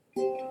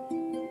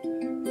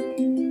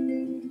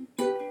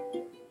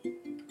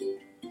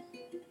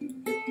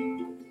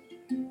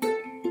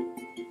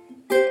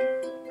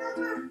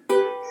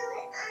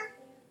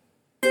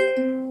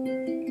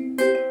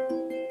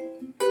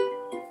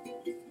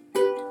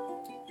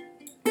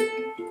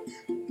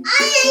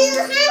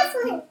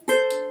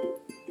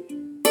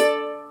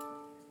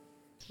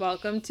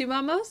Welcome to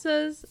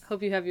Mimosas.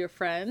 Hope you have your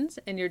friends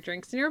and your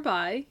drinks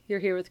nearby. You're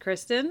here with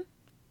Kristen.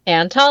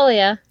 And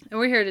Talia. And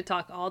we're here to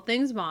talk all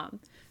things mom.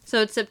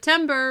 So it's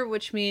September,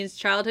 which means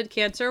Childhood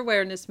Cancer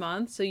Awareness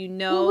Month. So you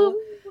know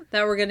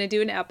that we're going to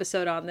do an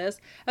episode on this.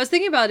 I was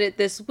thinking about it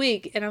this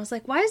week, and I was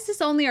like, why is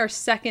this only our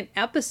second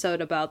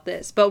episode about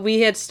this? But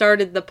we had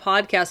started the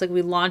podcast, like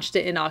we launched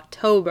it in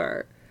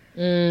October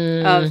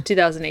of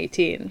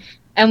 2018.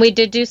 And we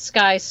did do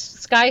Sky.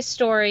 Sky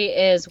Story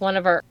is one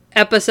of our...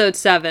 Episode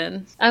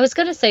 7. I was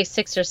going to say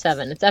 6 or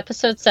 7. It's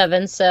episode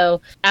 7,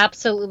 so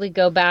absolutely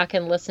go back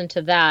and listen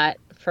to that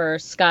for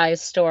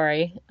Sky's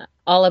story.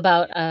 All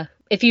about,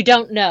 if you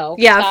don't know.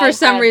 Yeah, for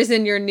some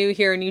reason you're new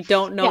here and you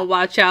don't know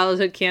why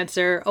Childhood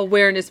Cancer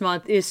Awareness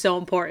Month is so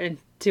important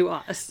to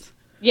us.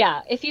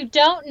 Yeah, if you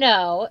don't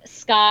know,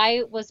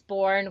 Sky was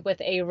born with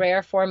a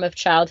rare form of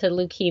childhood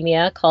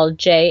leukemia called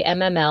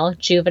JMML,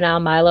 juvenile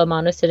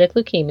myelomonocytic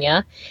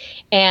leukemia.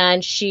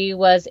 And she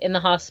was in the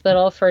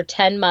hospital for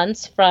 10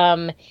 months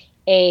from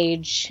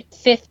age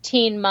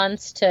 15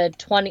 months to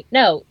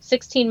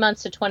 16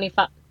 months to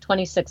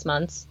 26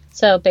 months.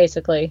 So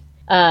basically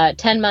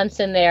 10 months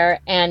in there,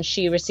 and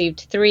she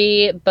received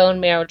 3 bone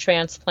marrow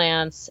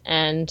transplants,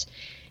 and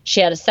she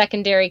had a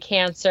secondary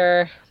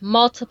cancer,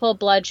 multiple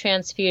blood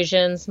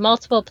transfusions,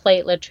 multiple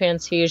platelet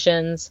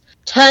transfusions,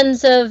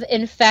 tons of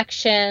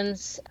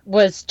infections,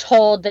 was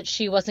told that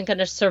she wasn't going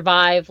to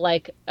survive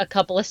like a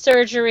couple of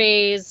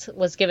surgeries,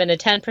 was given a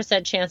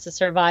 10% chance of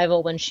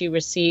survival when she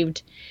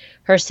received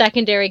her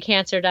secondary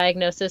cancer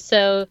diagnosis.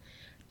 So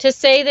to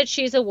say that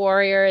she's a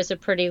warrior is a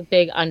pretty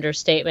big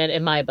understatement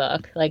in my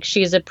book. Like,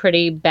 she's a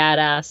pretty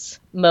badass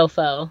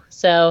mofo.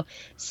 So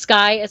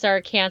Sky is our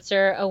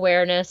cancer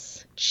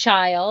awareness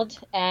child,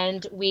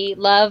 and we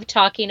love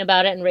talking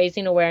about it and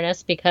raising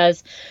awareness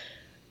because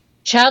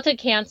childhood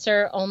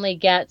cancer only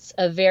gets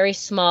a very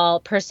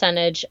small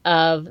percentage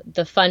of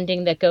the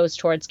funding that goes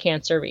towards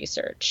cancer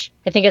research.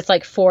 I think it's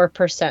like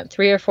 4%,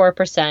 3 or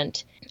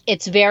 4%.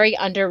 It's very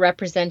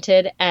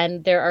underrepresented,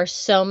 and there are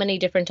so many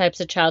different types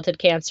of childhood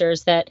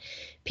cancers that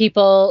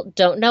people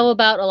don't know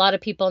about. A lot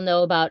of people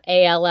know about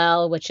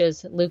ALL, which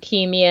is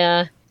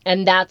leukemia,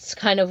 and that's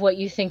kind of what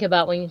you think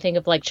about when you think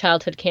of like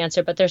childhood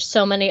cancer. But there's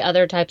so many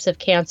other types of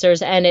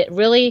cancers, and it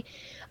really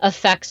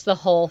affects the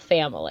whole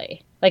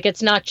family. Like,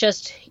 it's not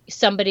just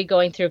somebody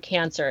going through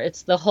cancer.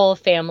 It's the whole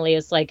family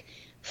is like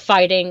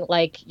fighting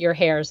like your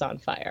hair's on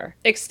fire.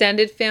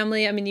 Extended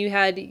family. I mean, you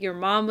had your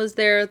mom was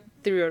there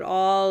through it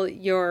all.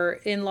 Your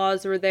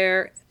in-laws were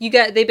there.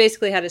 They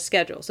basically had a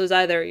schedule. So it was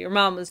either your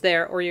mom was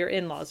there or your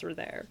in-laws were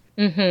there.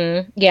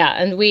 Mm-hmm.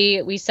 Yeah. And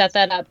we set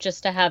that up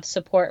just to have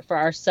support for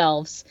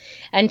ourselves.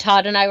 And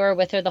Todd and I were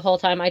with her the whole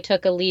time. I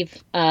took a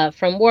leave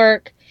from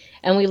work,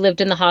 and we lived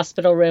in the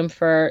hospital room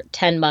for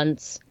 10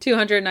 months.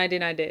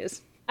 299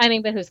 days. I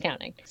mean, but who's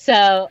counting?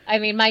 So, I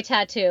mean, my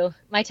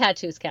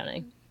tattoo's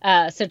counting.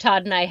 So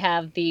Todd and I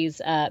have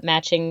these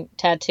matching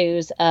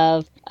tattoos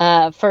of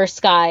for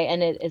Sky,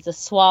 and it is a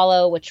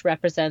swallow, which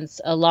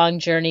represents a long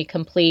journey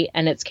complete,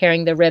 and it's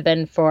carrying the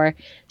ribbon for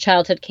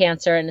childhood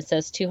cancer, and it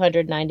says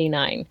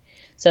 299.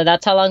 So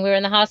that's how long we were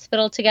in the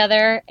hospital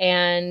together,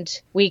 and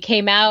we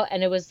came out,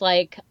 and it was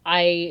like,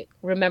 I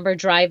remember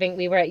driving,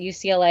 we were at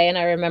UCLA, and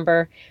I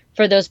remember,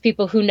 for those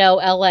people who know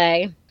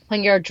LA,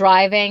 when you're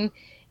driving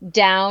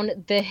down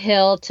the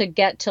hill to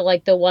get to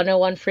like the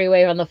 101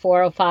 freeway on the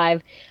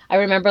 405, I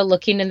remember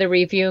looking in the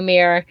rearview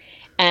mirror,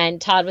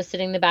 and Todd was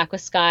sitting in the back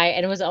with Sky,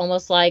 and it was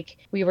almost like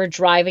we were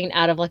driving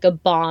out of like a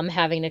bomb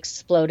having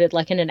exploded,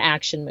 like in an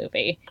action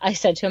movie. I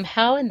said to him,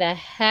 how in the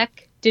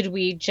heck did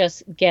we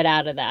just get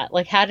out of that?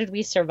 Like, how did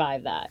we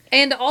survive that?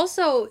 And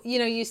also,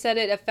 you said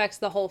it affects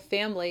the whole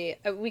family.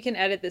 We can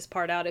edit this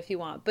part out if you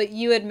want. But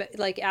you had,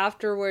 like,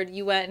 afterward,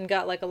 you went and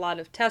got, like, a lot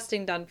of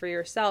testing done for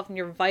yourself, and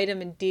your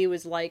vitamin D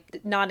was,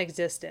 like,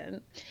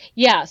 non-existent.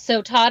 Yeah,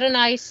 so Todd and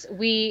I,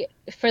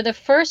 for the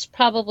first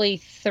probably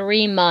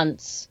 3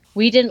 months,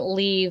 we didn't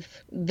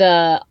leave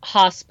the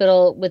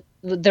hospital with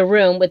the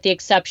room, with the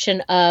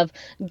exception of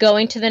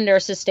going to the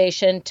nurse's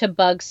station to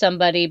bug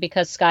somebody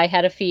because Sky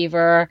had a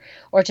fever,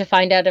 or to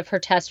find out if her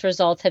test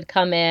results had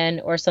come in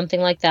or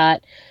something like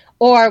that.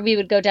 Or we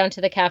would go down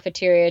to the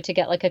cafeteria to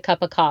get like a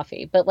cup of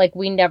coffee. But like,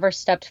 we never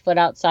stepped foot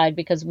outside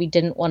because we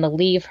didn't want to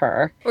leave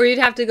her. Or you'd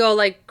have to go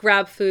like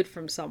grab food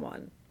from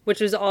someone,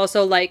 which was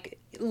also like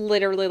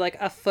literally like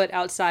a foot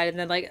outside, and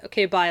then like,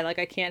 okay, bye, like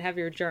I can't have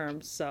your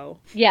germs. So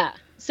yeah.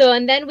 So,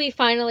 and then we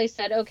finally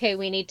said, okay,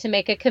 we need to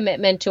make a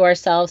commitment to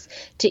ourselves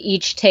to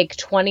each take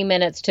 20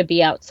 minutes to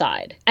be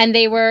outside. And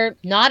they were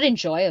not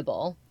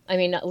enjoyable. I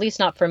mean, at least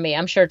not for me.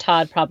 I'm sure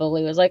Todd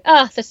probably was like,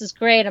 oh, this is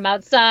great. I'm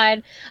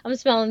outside. I'm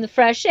smelling the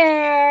fresh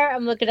air.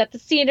 I'm looking at the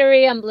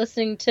scenery. I'm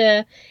listening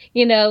to,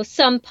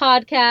 some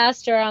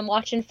podcast, or I'm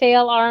watching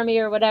Fail Army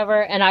or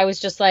whatever. And I was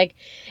just like,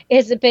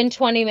 has it been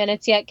 20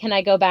 minutes yet? Can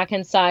I go back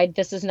inside?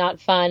 This is not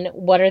fun.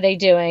 What are they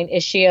doing?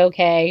 Is she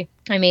okay?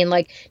 I mean,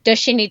 like, does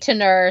she need to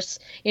nurse?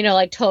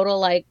 Like total,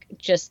 like,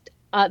 just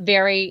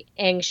very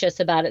anxious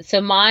about it.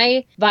 So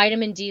my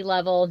vitamin D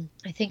level,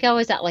 I think I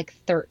was at like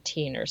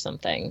 13 or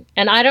something.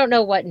 And I don't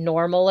know what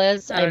normal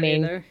is. I don't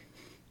either.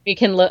 We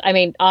can look,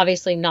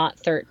 obviously not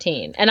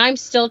 13. And I'm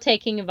still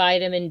taking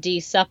vitamin D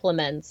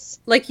supplements.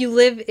 Like you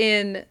live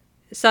in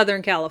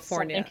Southern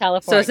California.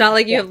 So it's not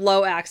like you have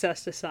low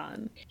access to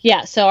sun.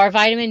 Yeah, so our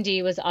vitamin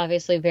D was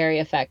obviously very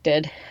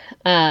affected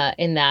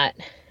in that.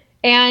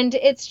 And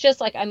it's just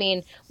like,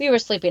 we were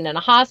sleeping in a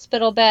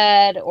hospital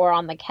bed or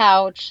on the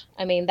couch.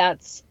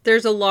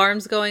 There's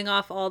alarms going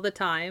off all the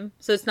time.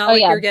 So it's not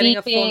like you're getting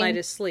a full night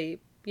of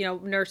sleep.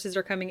 Nurses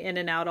are coming in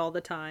and out all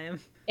the time.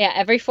 Yeah,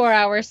 every 4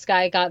 hours,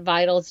 Sky got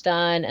vitals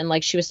done. And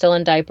like she was still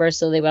in diapers,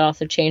 so they would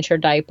also change her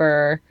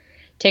diaper,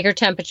 take her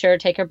temperature,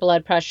 take her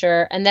blood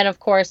pressure. And then, of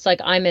course,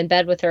 like I'm in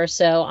bed with her.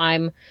 So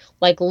I'm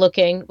like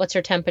looking, what's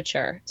her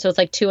temperature? So it's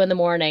like 2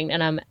 a.m.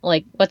 and I'm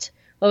like, what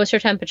was her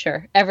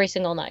temperature every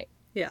single night?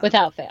 Yeah.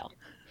 Without fail.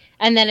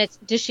 And then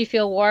does she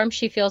feel warm?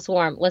 She feels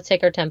warm. Let's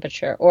take her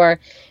temperature. Or,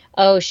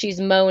 oh,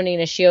 she's moaning.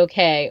 Is she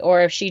okay?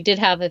 Or if she did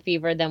have a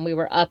fever, then we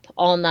were up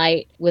all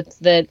night with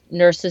the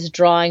nurses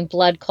drawing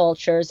blood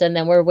cultures, and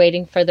then we're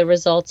waiting for the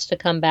results to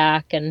come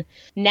back. And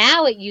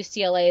now at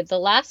UCLA, the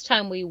last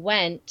time we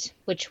went,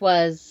 which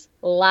was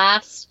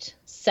last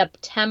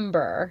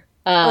September,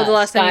 the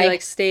last time you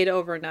stayed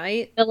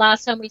overnight? The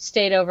last time we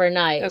stayed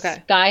overnight.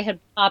 Okay. Sky had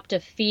popped a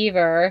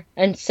fever.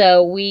 And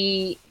so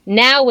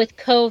now with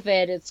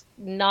COVID, it's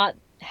not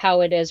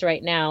how it is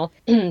right now.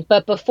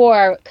 But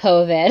before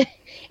COVID,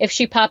 if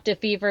she popped a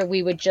fever,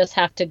 we would just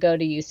have to go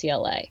to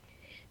UCLA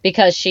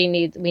because we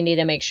need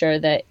to make sure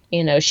that,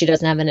 she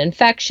doesn't have an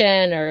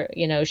infection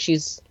or,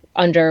 she's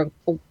under,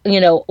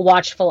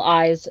 watchful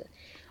eyes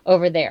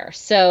over there.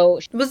 So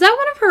was that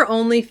one of her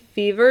only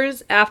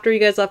fevers after you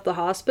guys left the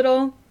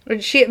hospital? Or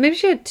maybe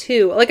she had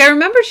 2. Like I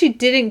remember she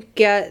didn't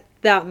get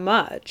that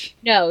much.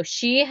 No,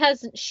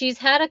 she's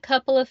had a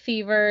couple of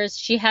fevers.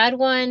 She had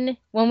one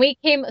when we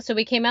came out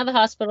of the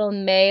hospital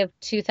in May of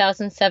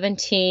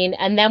 2017,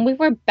 and then we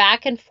were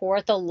back and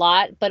forth a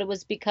lot, but it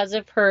was because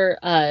of her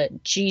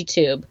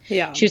G-tube.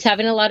 Yeah. She was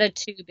having a lot of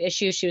tube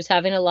issues. She was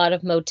having a lot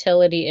of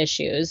motility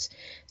issues.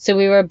 So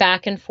we were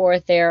back and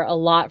forth there a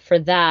lot for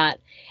that.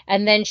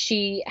 And then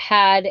she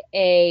had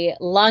a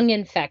lung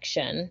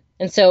infection.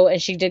 And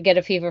she did get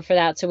a fever for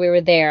that. So we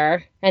were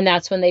there. And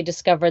that's when they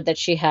discovered that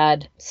she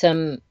had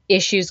some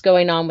issues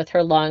going on with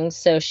her lungs.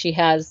 So she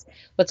has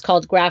what's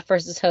called graft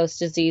versus host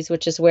disease,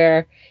 which is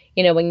where,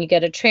 when you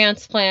get a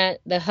transplant,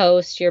 the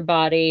host, your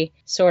body,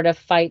 sort of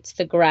fights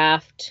the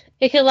graft.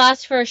 It could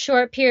last for a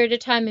short period of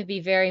time and be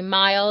very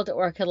mild,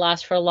 or it could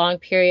last for a long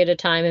period of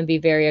time and be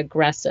very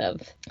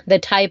aggressive. The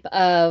type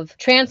of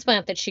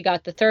transplant that she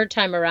got the third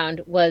time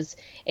around was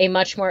a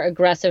much more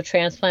aggressive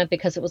transplant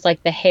because it was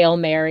like the Hail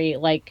Mary,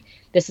 like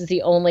this is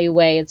the only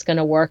way it's going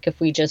to work if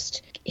we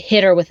just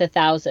hit her with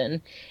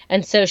 1,000.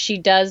 And so she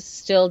does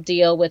still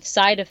deal with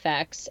side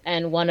effects.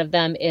 And one of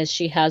them is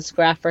she has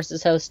graft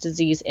versus host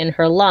disease in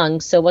her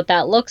lungs. So what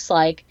that looks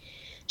like,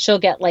 she'll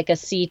get like a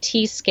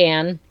CT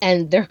scan,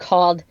 and they're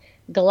called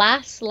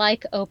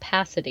glass-like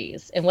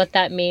opacities. And what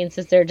that means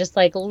is they're just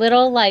like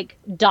little like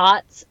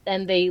dots,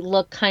 and they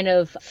look kind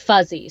of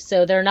fuzzy.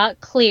 So they're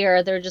not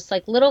clear. They're just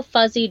like little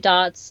fuzzy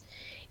dots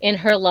in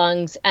her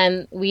lungs.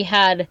 And we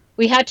had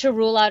to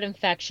rule out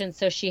infection.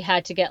 So she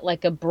had to get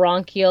like a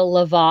bronchial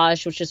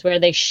lavage, which is where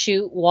they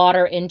shoot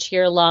water into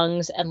your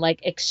lungs and like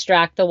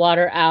extract the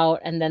water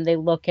out. And then they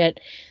look at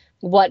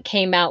what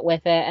came out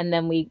with it. And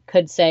then we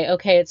could say,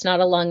 okay, it's not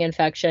a lung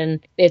infection.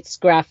 It's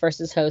graft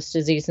versus host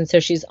disease. And so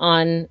she's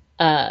on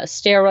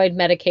steroid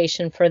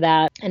medication for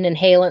that, an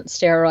inhalant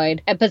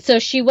steroid. But so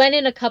she went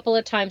in a couple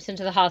of times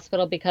into the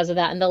hospital because of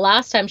that. And the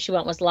last time she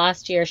went was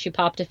last year. She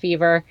popped a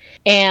fever,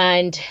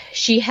 and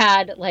she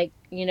had like,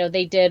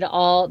 they did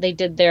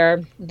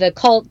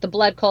the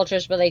blood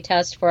cultures where they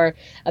test for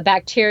a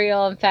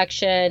bacterial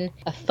infection,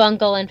 a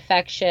fungal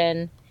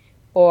infection,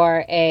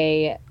 or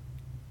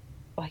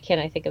why can't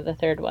I think of the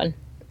third one?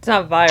 It's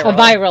not viral.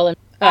 A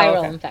viral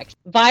okay. infection.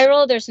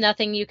 Viral, there's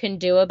nothing you can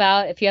do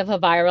about. If you have a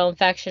viral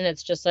infection,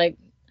 it's just like,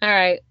 all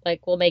right,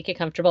 like we'll make you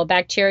comfortable.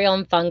 Bacterial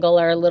and fungal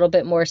are a little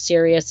bit more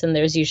serious, and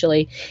there's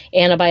usually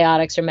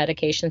antibiotics or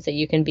medications that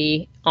you can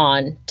be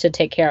on to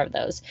take care of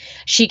those.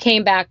 She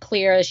came back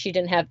clear. She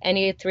didn't have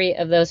any 3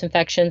 of those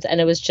infections, and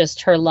it was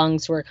just her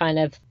lungs were kind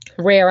of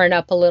raring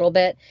up a little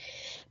bit.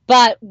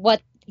 But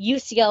what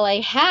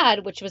UCLA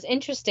had, which was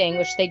interesting,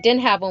 which they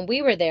didn't have when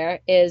we were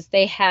there, is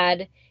they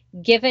had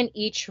given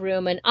each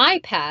room an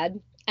iPad,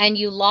 and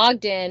you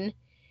logged in.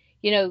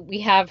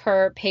 We have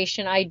her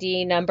patient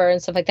ID number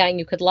and stuff like that, and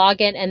you could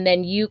log in, and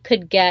then you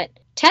could get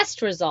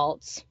test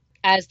results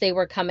as they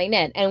were coming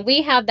in. And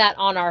we have that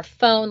on our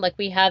phone, like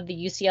we have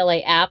the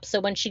UCLA app.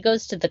 So when she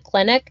goes to the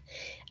clinic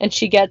and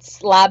she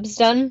gets labs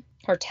done,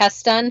 her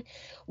tests done,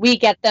 we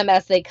get them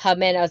as they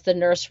come in, as the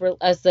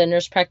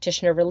nurse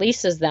practitioner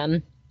releases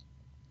them.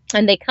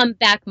 And they come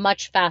back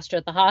much faster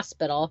at the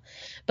hospital,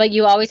 but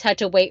you always had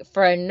to wait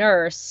for a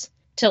nurse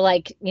to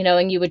like,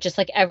 and you would just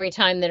like every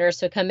time the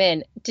nurse would come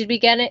in, did we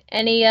get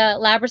any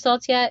lab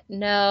results yet?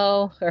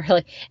 No. Or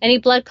like any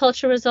blood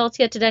culture results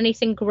yet? Did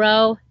anything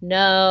grow?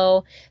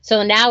 No.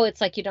 So now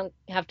it's like you don't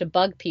have to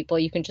bug people.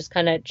 You can just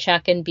kind of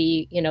check and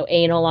be,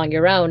 anal on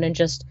your own and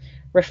just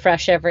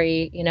refresh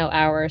every,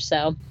 hour or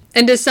so.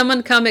 And does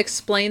someone come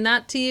explain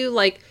that to you?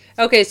 Like,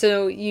 okay,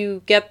 so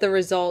you get the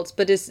results,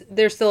 but is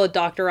there still a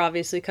doctor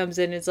obviously comes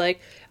in and is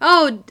like,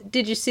 oh,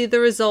 did you see the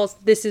results?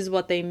 This is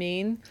what they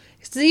mean.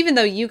 Because even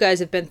though you guys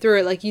have been through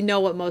it, like,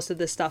 what most of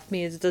this stuff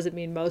means. It doesn't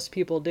mean most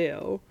people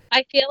do.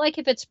 I feel like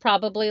if it's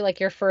probably like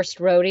your first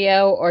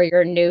rodeo or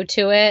you're new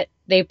to it,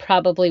 they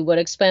probably would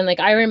explain. Like,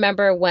 I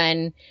remember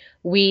when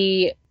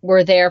we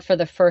were there for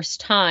the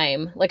first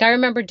time, like I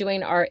remember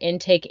doing our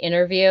intake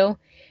interview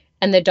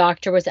and the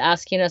doctor was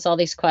asking us all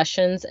these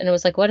questions and it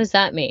was like, what does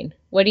that mean?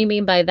 What do you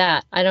mean by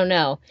that? I don't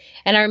know.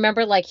 And I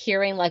remember like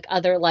hearing like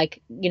other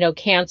like,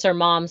 cancer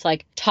moms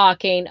like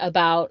talking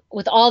about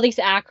with all these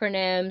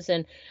acronyms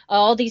and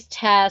all these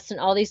tests and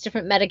all these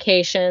different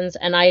medications.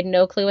 And I had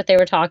no clue what they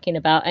were talking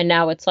about. And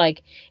now it's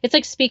like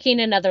speaking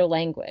another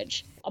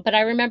language. But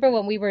I remember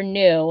when we were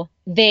new,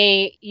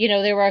 there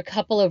were a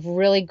couple of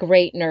really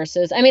great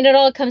nurses. I mean, it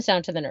all comes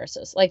down to the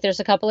nurses. Like there's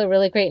a couple of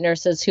really great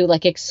nurses who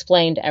like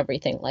explained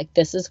everything. Like,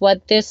 this is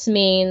what this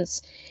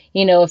means.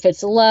 If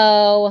it's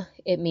low,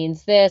 it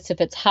means this.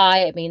 If it's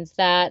high, it means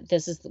that.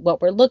 This is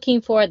what we're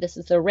looking for. This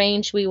is the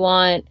range we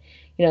want.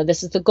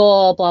 This is the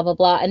goal, blah, blah,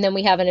 blah. And then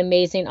we have an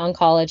amazing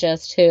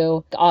oncologist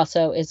who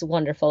also is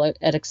wonderful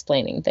at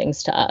explaining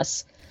things to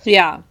us.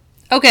 Yeah.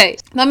 Okay,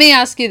 let me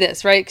ask you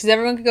this, right? Because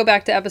everyone could go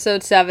back to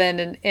episode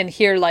 7 and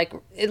hear like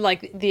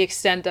the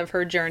extent of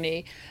her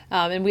journey.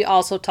 And we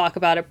also talk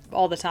about it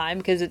all the time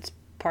because it's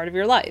part of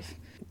your life.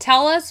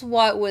 Tell us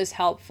what was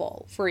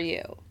helpful for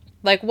you.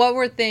 Like, what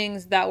were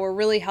things that were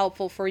really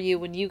helpful for you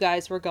when you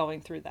guys were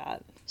going through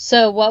that?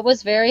 So what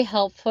was very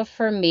helpful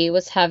for me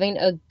was having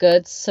a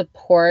good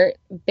support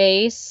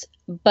base,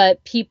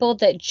 but people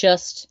that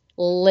just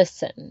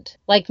listened,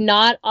 like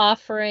not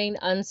offering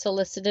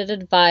unsolicited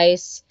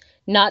advice,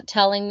 not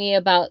telling me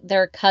about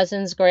their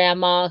cousin's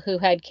grandma who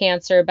had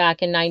cancer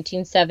back in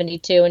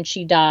 1972 and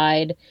she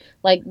died.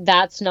 Like,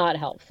 that's not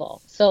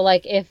helpful. So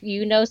like, if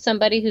you know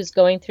somebody who's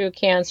going through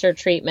cancer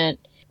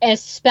treatment,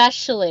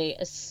 especially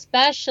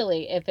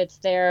if it's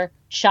their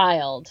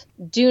child,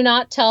 do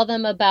not tell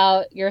them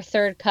about your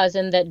third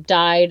cousin that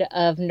died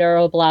of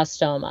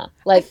neuroblastoma.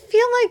 Like, I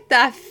feel like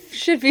that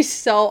should be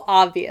so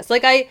obvious.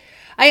 Like, I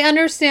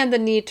understand the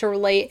need to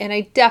relate, and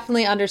I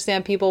definitely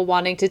understand people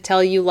wanting to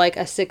tell you like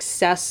a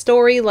success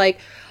story,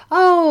 like,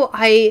 oh,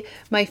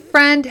 my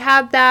friend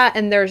had that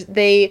and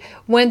they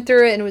went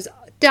through it and it was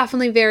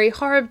definitely very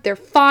hard. They're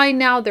fine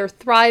now. They're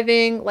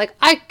thriving. Like,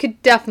 I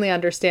could definitely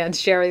understand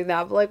sharing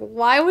that, but like,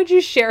 why would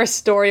you share a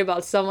story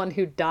about someone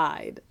who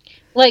died?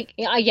 Like,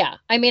 yeah.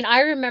 I mean,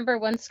 I remember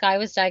when Sky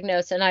was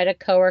diagnosed and I had a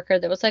coworker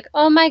that was like,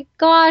 oh my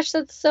gosh,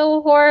 that's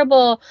so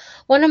horrible.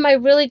 One of my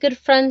really good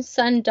friend's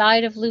son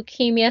died of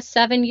leukemia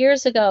 7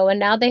 years ago and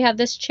now they have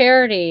this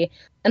charity.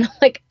 And I'm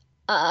like,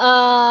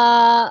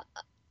 I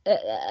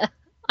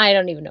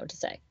don't even know what to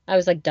say. I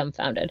was like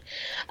dumbfounded.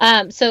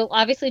 So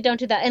obviously don't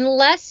do that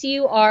unless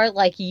you are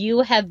like,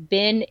 you have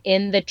been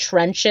in the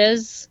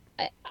trenches.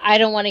 I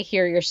don't want to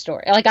hear your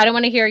story. Like, I don't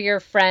want to hear your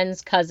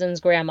friend's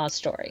cousin's grandma's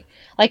story.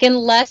 Like,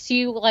 unless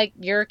you like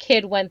your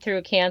kid went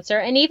through cancer.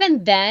 And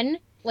even then,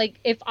 like,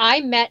 if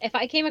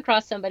I came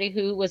across somebody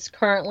who was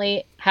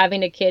currently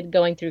having a kid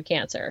going through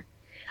cancer,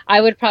 I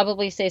would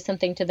probably say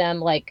something to them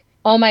like,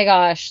 oh my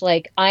gosh,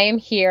 like, I am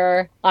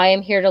here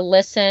to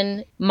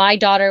listen. My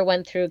daughter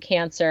went through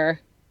cancer.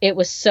 It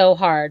was so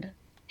hard.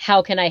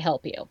 How can I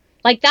help you?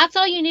 Like, that's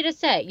all you need to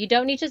say. You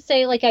don't need to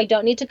say, like, I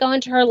don't need to go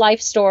into her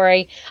life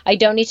story. I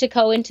don't need to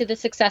go into the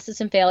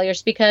successes and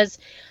failures, because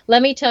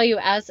let me tell you,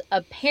 as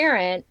a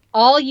parent,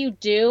 all you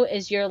do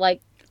is you're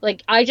like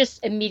I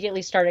just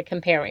immediately started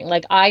comparing.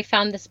 Like, I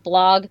found this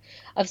blog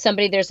of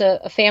somebody, there's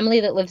a family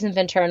that lives in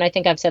Ventura, and I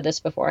think I've said this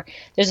before.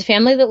 There's a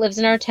family that lives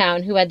in our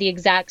town who had the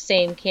exact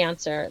same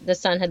cancer. The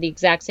son had the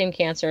exact same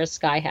cancer as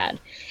Sky had.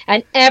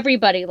 And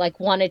everybody like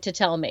wanted to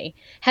tell me,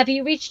 have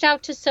you reached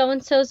out to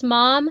so-and-so's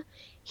mom?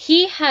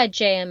 He had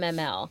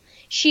JMML.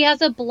 She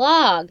has a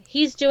blog.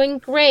 He's doing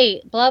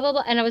great, blah, blah,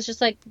 blah. And I was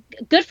just like,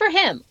 good for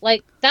him.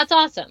 Like, that's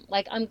awesome.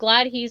 Like, I'm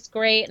glad he's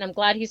great and I'm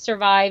glad he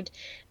survived,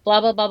 blah,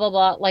 blah, blah, blah,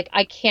 blah. Like,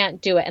 I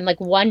can't do it. And like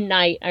one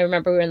night, I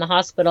remember we were in the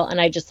hospital and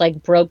I just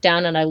like broke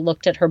down and I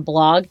looked at her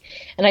blog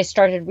and I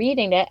started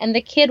reading it. And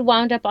the kid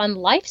wound up on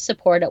life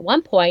support at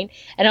one point.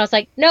 And I was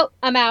like, nope,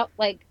 I'm out.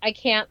 Like, I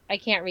can't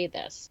read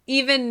this.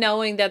 Even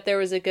knowing that there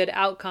was a good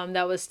outcome,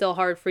 that was still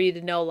hard for you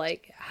to know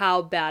like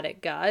how bad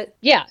it got.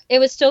 Yeah, it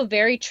was still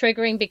very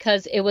triggering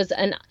because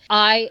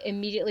I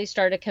immediately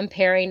started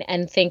comparing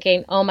and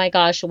thinking, oh my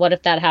gosh, what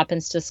if that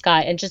happens to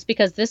Sky? And just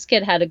because this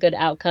kid had a good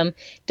outcome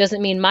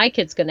doesn't mean my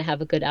kid's going to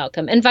have a good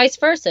outcome, and vice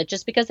versa.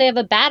 Just because they have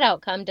a bad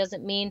outcome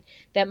doesn't mean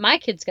that my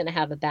kid's going to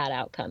have a bad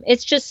outcome.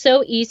 It's just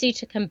so easy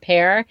to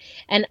compare,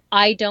 and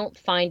I don't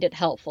find it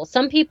helpful.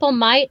 Some people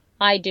might.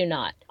 I do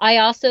not. I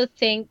also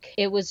think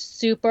it was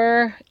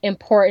super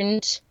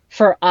important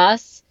for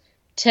us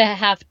to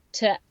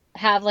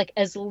have like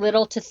as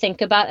little to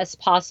think about as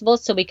possible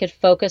so we could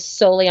focus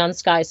solely on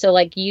Sky. So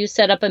like you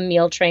set up a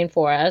meal train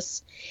for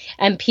us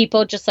and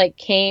people just like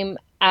came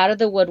out of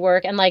the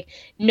woodwork, and like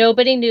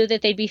nobody knew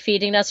that they'd be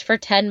feeding us for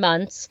 10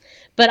 months.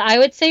 But I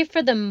would say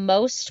for the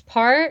most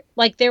part,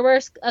 like there were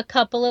a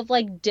couple of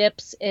like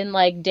dips in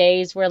like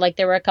days where like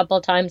there were a couple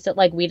of times that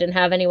like we didn't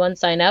have anyone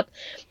sign up.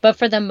 But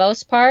for the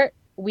most part,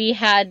 we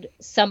had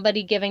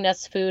somebody giving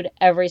us food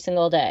every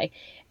single day.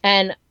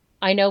 And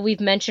I know we've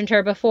mentioned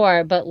her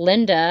before, but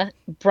Linda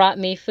brought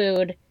me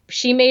food.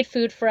 She made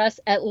food for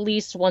us at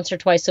least once or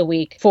twice a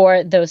week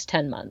for those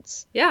 10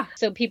 months. Yeah.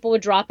 So people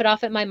would drop it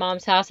off at my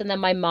mom's house, and then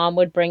my mom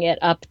would bring it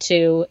up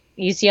to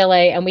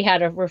UCLA, and we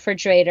had a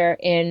refrigerator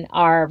in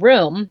our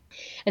room.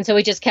 And so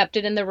we just kept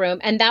it in the room.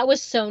 And that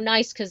was so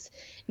nice because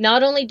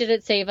not only did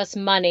it save us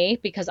money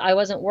because I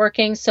wasn't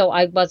working, so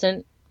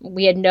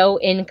we had no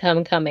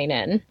income coming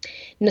in.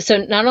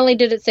 So not only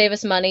did it save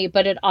us money,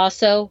 but it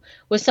also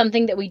was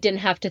something that we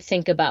didn't have to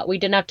think about. We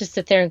didn't have to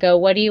sit there and go,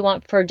 what do you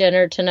want for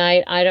dinner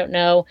tonight? I don't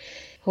know.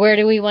 Where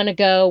do we want to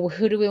go?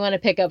 Who do we want to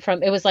pick up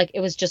from? It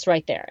was just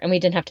right there, and we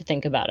didn't have to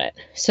think about it.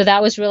 So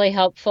that was really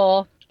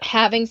helpful.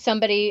 Having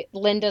somebody,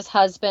 Linda's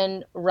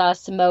husband,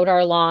 Russ, mowed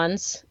our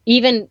lawns,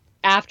 even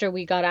after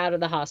we got out of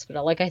the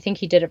hospital. Like I think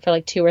he did it for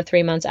like 2 or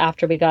 3 months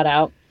after we got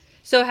out.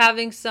 So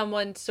having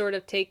someone sort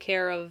of take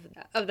care of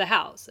the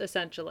house,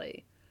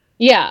 essentially.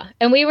 Yeah.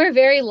 And we were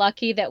very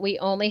lucky that we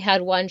only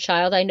had one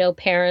child. I know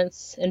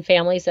parents and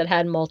families that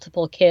had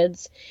multiple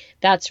kids.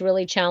 That's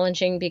really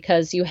challenging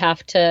because you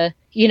have to,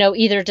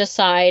 either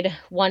decide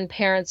one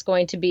parent's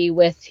going to be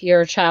with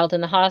your child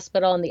in the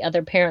hospital and the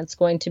other parent's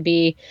going to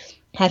be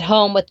at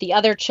home with the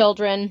other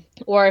children.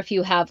 Or if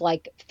you have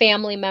like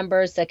family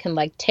members that can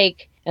like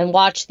take and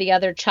watch the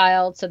other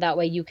child so that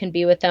way you can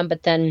be with them,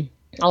 but then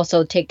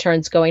also take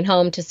turns going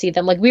home to see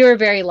them. Like we were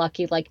very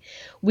lucky. Like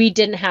we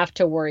didn't have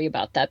to worry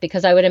about that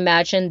because I would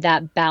imagine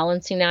that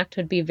balancing act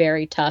would be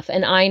very tough.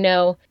 And I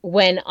know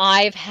when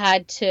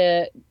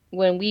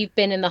we've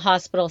been in the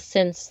hospital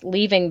since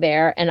leaving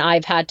there and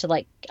I've had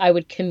to I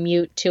would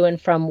commute to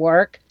and from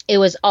work, it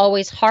was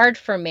always hard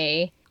for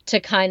me to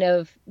kind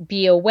of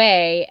be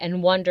away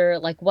and wonder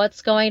like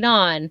what's going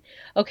on.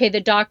 Okay,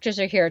 the doctors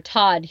are here.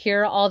 Todd,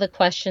 here are all the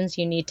questions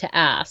you need to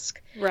ask.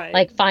 Right.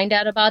 Like find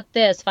out about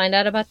this, find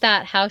out about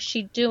that. How's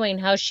she doing?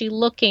 How's she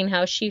looking?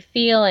 How's she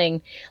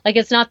feeling? Like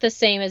it's not the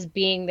same as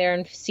being there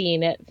and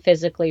seeing it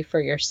physically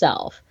for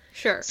yourself.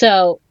 Sure.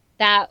 So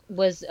that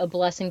was a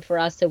blessing for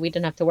us that we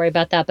didn't have to worry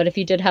about that. But if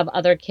you did have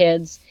other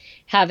kids,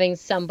 having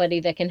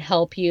somebody that can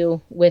help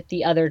you with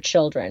the other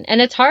children.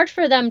 And it's hard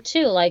for them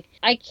too. Like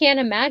I can't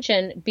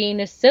imagine being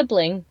a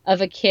sibling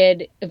of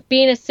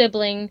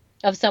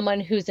someone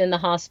who's in the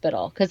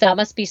hospital, because that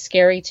must be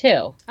scary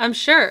too. I'm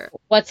sure.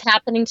 What's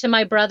happening to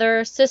my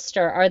brother or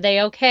sister? Are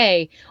they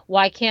okay?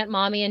 Why can't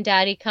mommy and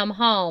daddy come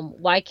home?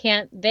 Why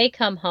can't they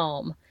come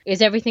home?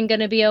 Is everything going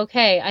to be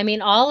okay? I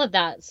mean, all of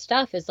that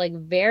stuff is like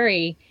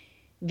very,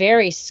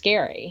 very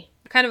scary.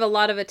 Kind of a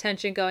lot of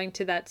attention going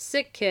to that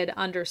sick kid,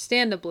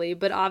 understandably,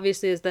 but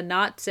obviously as the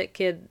not sick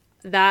kid,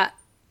 that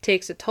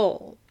takes a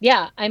toll.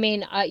 Yeah, I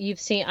mean,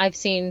 I've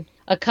seen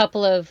a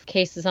couple of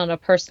cases on a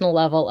personal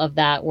level of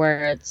that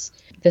where it's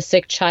the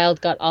sick child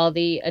got all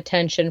the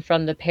attention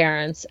from the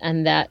parents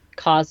and that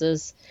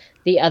causes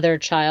the other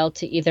child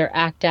to either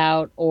act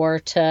out or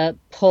to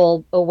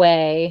pull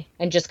away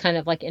and just kind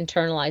of like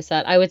internalize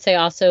that. I would say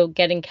also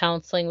getting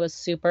counseling was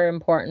super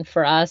important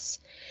for us.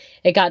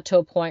 It got to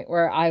a point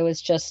where I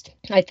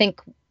think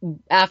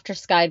after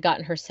Sky had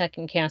gotten her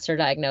second cancer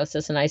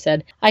diagnosis, and I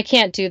said, I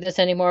can't do this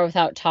anymore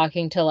without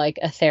talking to like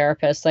a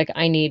therapist. Like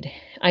I need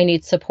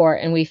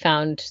support. And we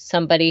found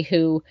somebody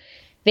who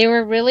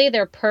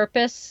their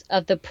purpose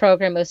of the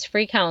program was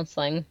free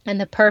counseling. And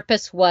the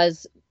purpose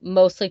was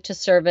mostly to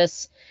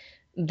service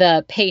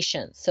the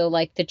patients. So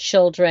like the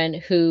children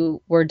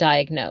who were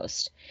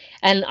diagnosed.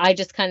 And I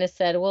just kind of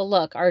said, well,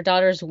 look, our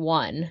daughter's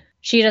 1.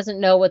 She doesn't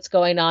know what's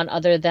going on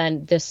other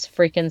than this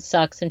freaking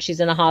sucks and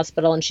she's in a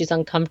hospital and she's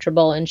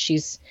uncomfortable and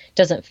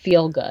doesn't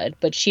feel good,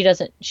 but she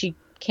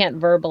can't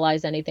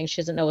verbalize anything.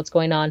 She doesn't know what's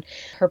going on.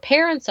 Her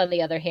parents, on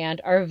the other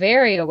hand, are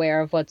very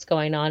aware of what's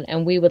going on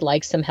and we would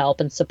like some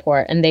help and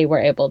support, and they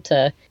were able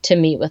to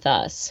meet with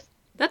us.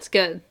 That's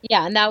good.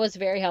 Yeah, and that was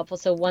very helpful.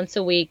 So once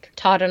a week,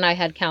 Todd and I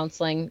had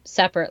counseling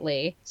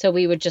separately. So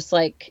we would just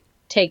like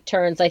take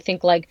turns. I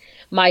think like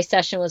my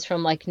session was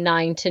from like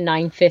 9 to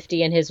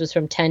 9:50 and his was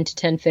from 10 to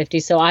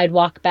 10:50. So I'd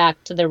walk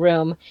back to the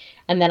room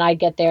and then I'd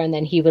get there and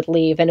then he would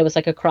leave, and it was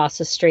like across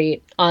the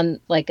street on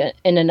like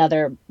in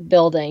another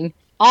building.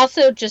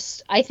 Also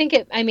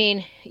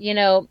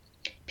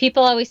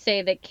people always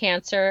say that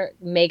cancer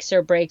makes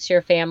or breaks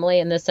your family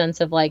in the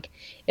sense of like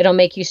it'll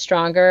make you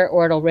stronger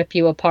or it'll rip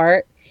you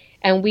apart.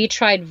 And we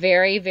tried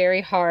very,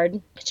 very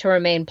hard to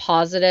remain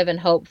positive and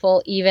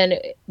hopeful, even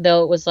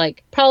though it was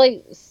like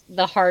probably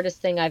the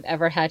hardest thing I've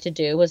ever had to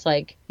do was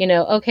like, you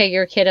know, okay,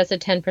 your kid has a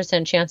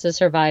 10% chance of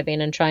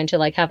surviving, and trying to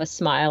like have a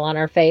smile on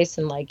our face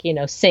and like, you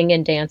know, sing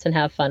and dance and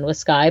have fun with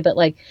Sky. But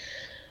like,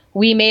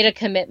 we made a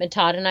commitment,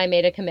 Todd and I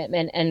made a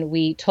commitment, and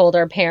we told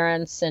our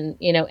parents and,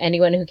 you know,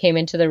 anyone who came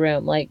into the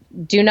room, like,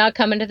 do not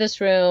come into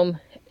this room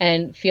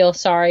and feel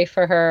sorry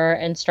for her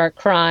and start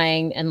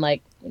crying. And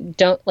like,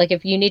 don't, like,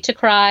 if you need to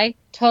cry,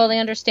 totally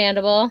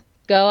understandable.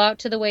 Go out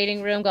to the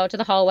waiting room, go out to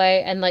the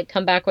hallway, and like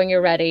come back when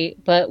you're ready.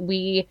 But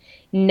we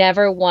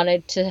never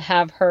wanted to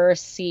have her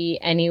see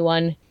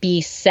anyone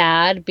be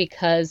sad,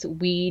 because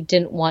we just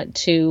didn't want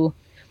to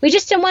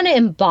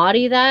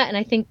embody that. And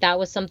I think that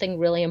was something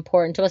really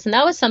important to us. And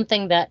that was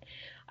something that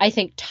I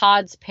think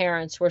Todd's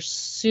parents were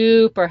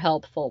super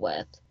helpful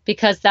with,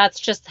 because that's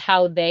just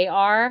how they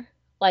are.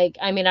 Like,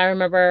 I mean, I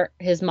remember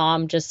his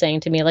mom just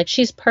saying to me, like,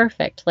 she's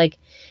perfect. Like,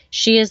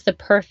 she is the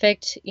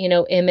perfect, you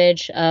know,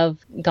 image of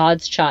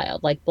God's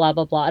child, like, blah,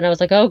 blah, blah. And I was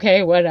like,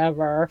 okay,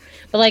 whatever.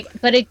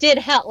 But it did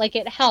help. Like,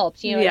 it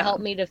helped, you know, It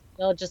helped me to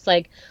feel just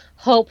like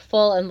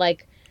hopeful and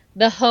like,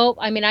 the hope.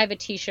 I mean, I have a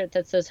t-shirt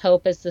that says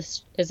hope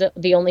is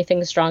the only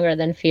thing stronger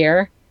than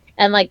fear.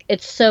 And like,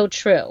 it's so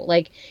true.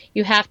 Like,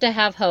 you have to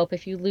have hope.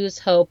 If you lose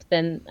hope,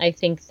 then I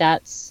think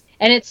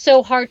and it's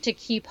so hard to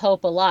keep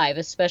hope alive,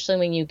 especially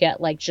when you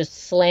get like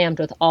just slammed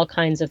with all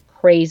kinds of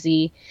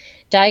crazy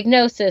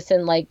diagnosis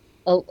and like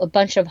a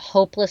bunch of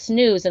hopeless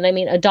news. And I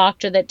mean, a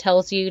doctor that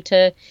tells you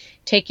to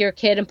take your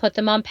kid and put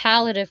them on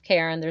palliative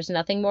care and there's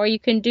nothing more you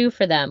can do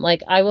for them.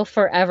 Like, I will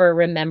forever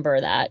remember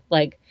that.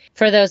 Like,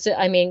 for those,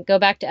 I mean, go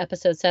back to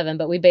episode 7,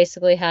 but we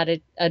basically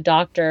had a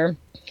doctor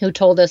who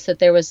told us that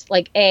there was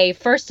like,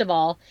 first of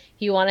all,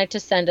 he wanted to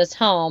send us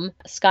home.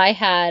 Sky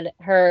had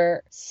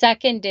her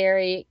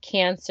secondary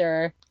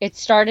cancer. It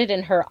started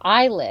in her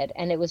eyelid,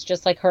 and it was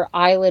just like her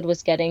eyelid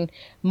was getting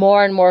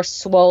more and more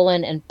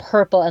swollen and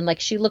purple, and like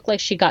she looked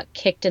like she got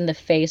kicked in the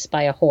face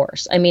by a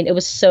horse. I mean, it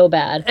was so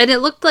bad. And it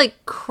looked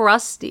like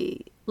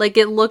crusty. Like,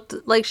 it looked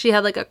like she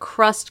had like a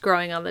crust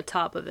growing on the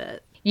top of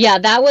it. Yeah,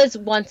 that was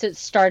once it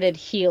started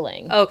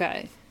healing.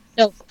 Okay.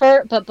 So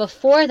but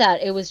before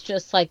that, it was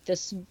just like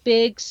this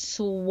big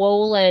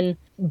swollen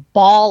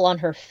ball on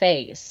her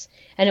face,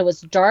 and it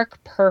was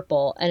dark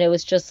purple, and it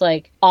was just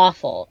like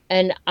awful.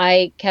 And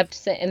I kept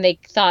saying, and they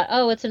thought,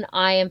 oh, it's an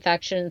eye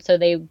infection. So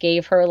they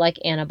gave her like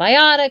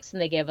antibiotics,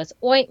 and they gave us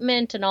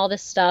ointment and all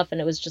this stuff.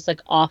 And it was just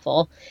like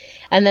awful.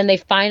 And then they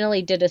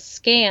finally did a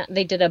scan.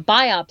 They did a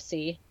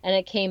biopsy, and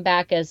it came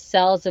back as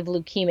cells of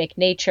leukemic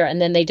nature.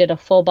 And then they did a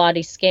full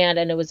body scan,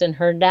 and it was in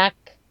her neck,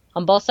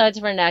 on both sides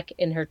of her neck,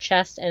 in her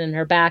chest and in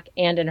her back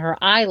and in her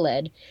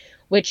eyelid,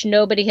 which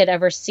nobody had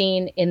ever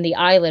seen in the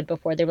eyelid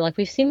before. They were like,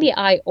 we've seen the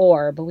eye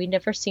but we'd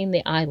never seen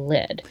the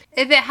eyelid.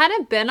 If it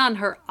hadn't been on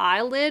her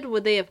eyelid,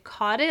 would they have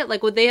caught it?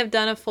 Like, would they have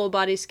done a full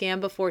body scan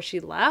before she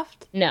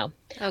left? No.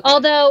 Okay.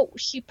 Although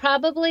she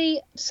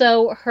probably,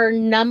 so her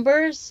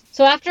numbers,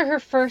 so after her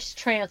first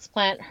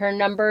transplant, her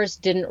numbers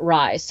didn't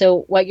rise.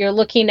 So what you're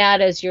looking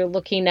at is you're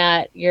looking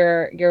at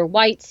your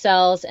white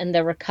cells and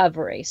the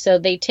recovery. So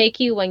they take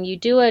you, when you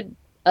do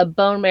a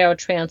bone marrow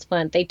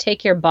transplant, they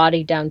take your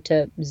body down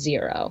to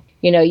 0.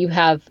 You know, you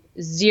have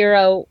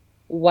 0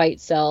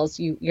 white cells.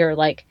 You're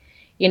like,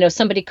 you know,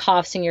 somebody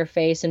coughs in your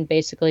face and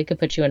basically could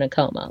put you in a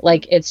coma.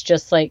 Like, it's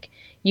just like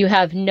you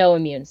have no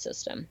immune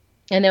system.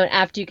 And then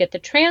after you get the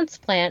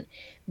transplant,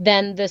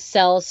 then the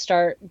cells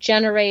start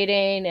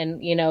generating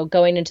and, you know,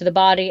 going into the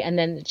body, and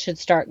then it should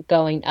start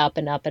going up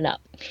and up and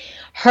up.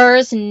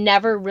 Hers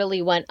never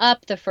really went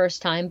up the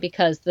first time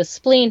because the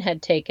spleen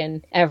had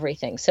taken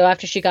everything. So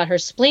after she got her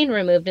spleen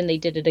removed and they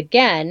did it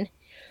again,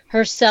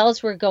 her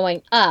cells were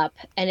going up,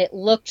 and it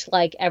looked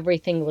like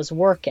everything was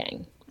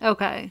working.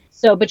 Okay.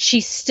 So, but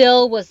she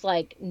still was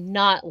like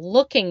not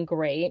looking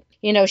great.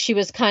 You know, she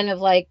was kind of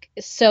like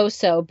so,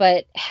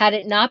 but had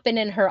it not been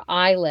in her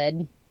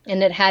eyelid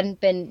and it hadn't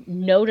been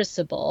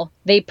noticeable,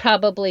 they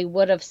probably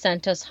would have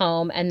sent us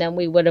home, and then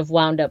we would have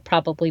wound up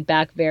probably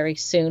back very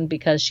soon,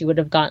 because she would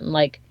have gotten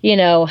like, you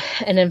know,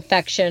 an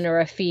infection or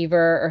a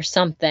fever or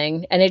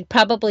something. And it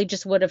probably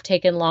just would have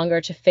taken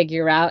longer to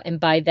figure out. And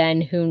by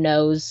then, who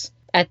knows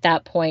at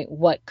that point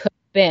what could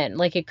have been.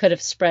 Like, it could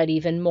have spread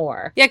even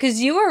more. Yeah, because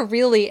you were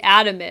really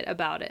adamant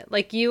about it.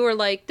 Like, you were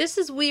like, this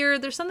is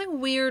weird. There's something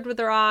weird with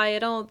her eye.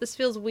 This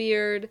feels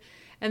weird.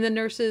 And the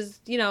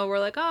nurses, you know, were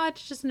like, oh,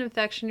 it's just an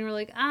infection. You were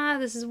like,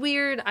 this is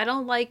weird. I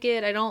don't like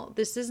it.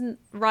 This isn't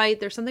right.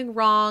 There's something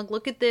wrong.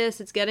 Look at this.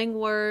 It's getting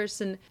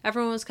worse. And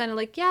everyone was kind of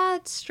like, yeah,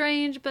 it's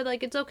strange, but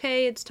like, it's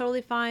okay. It's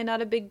totally fine.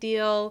 Not a big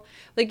deal.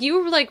 Like, you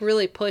were like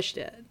really pushed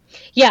it.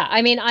 Yeah,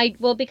 I mean,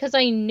 because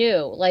I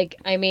knew, like,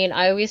 I mean,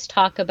 I always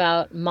talk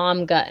about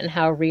mom gut and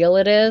how real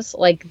it is.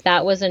 Like,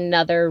 that was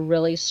another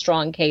really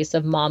strong case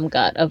of mom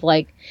gut, of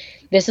like,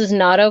 this is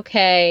not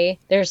okay.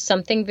 There's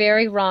something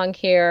very wrong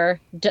here.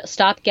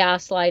 Stop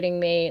gaslighting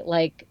me.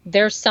 Like,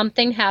 there's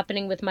something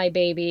happening with my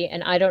baby,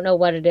 and I don't know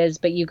what it is,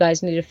 but you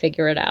guys need to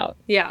figure it out.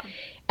 Yeah.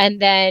 And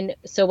then,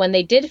 so when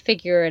they did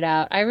figure it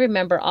out, I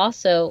remember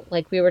also,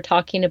 like, we were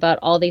talking about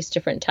all these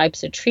different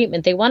types of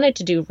treatment. They wanted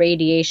to do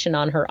radiation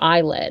on her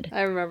eyelid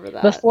I remember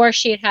that. before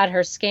she had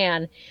her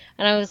scan.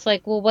 And I was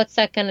like, well, what's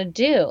that going to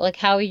do? Like,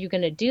 how are you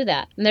going to do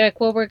that? And they're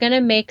like, well, we're going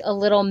to make a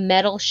little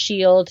metal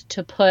shield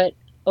to put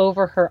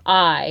over her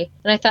eye.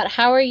 And I thought,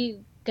 how are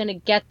you going to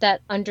get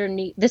that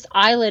underneath? This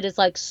eyelid is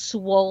like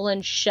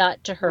swollen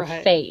shut to her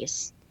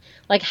face.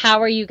 Like,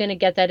 how are you going to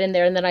get that in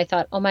there? And then I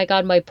thought, oh my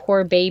God, my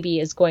poor baby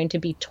is going to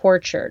be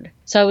tortured.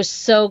 So I was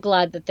so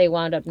glad that they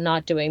wound up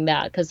not doing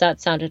that, because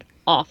that sounded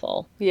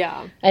awful.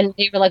 Yeah. And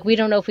they were like, we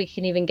don't know if we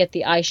can even get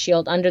the eye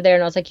shield under there.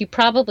 And I was like, you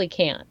probably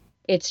can't.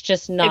 It's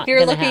just not. If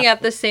you're looking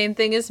at the same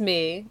thing as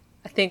me,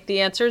 I think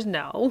the answer is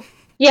no.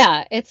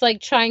 Yeah, it's like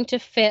trying to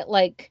fit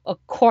like a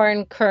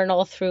corn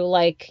kernel through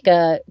like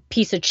a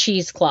piece of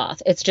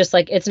cheesecloth. It's just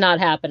like, it's not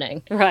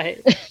happening.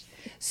 Right.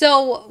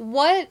 So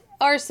what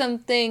are some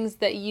things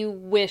that you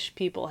wish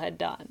people had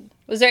done?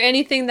 Was there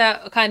anything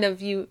that kind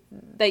of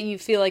that you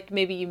feel like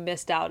maybe you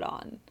missed out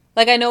on?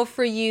 Like, I know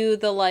for you,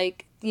 the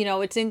like, you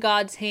know, it's in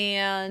God's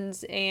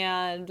hands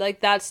and like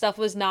that stuff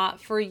was not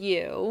for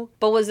you.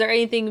 But was there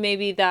anything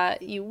maybe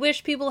that you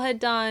wish people had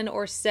done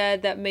or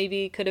said that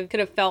maybe could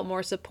have felt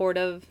more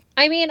supportive?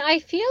 I mean, I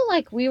feel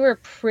like we were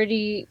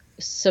pretty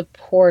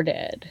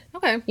supported.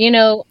 Okay. You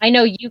know, I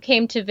know you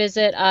came to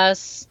visit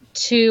us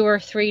 2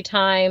 or 3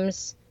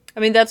 times. I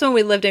mean, that's when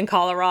we lived in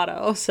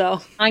Colorado,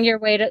 so. On your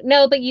way to...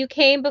 No, but you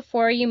came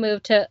before you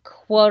moved to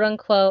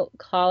quote-unquote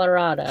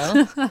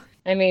Colorado.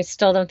 I mean,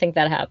 still don't think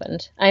that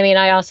happened. I mean,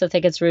 I also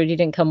think it's rude you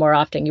didn't come more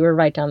often. You were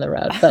right down the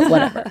road, but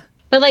whatever.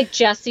 But, like,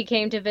 Jesse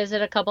came to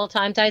visit a couple of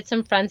times. I had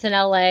some friends in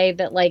LA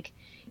that, like,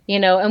 you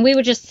know, and we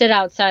would just sit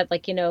outside,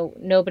 like, you know,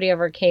 nobody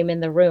ever came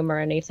in the room or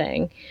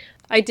anything.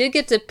 I did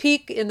get to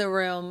peek in the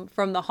room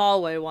from the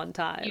hallway one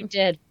time. You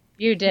did.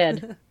 You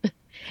did.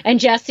 And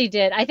Jesse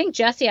did. I think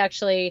Jesse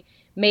actually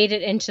made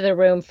it into the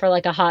room for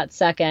like a hot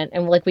second,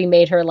 and like we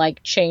made her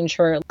like change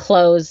her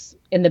clothes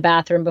in the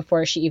bathroom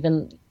before she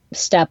even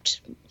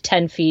stepped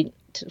 10 feet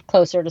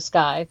closer to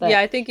Sky. But...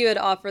 Yeah, I think you had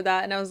offered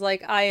that, and I was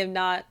like, I am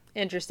not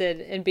interested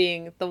in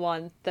being the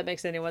one that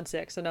makes anyone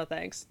sick, so no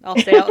thanks. I'll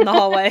stay out in the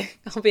hallway.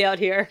 I'll be out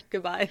here.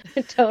 Goodbye.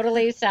 It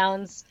totally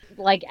sounds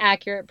like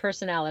accurate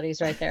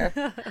personalities right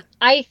there.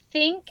 I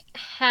think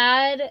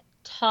had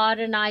Todd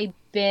and I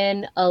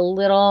been a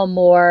little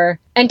more,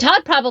 and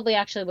Todd probably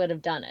actually would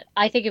have done it.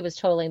 I think it was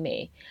totally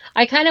me.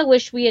 I kind of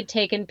wish we had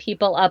taken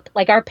people up,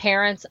 like our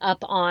parents up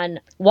on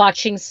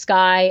watching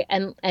Sky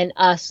and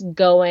us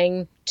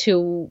going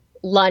to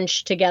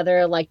lunch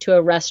together, like to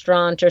a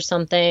restaurant or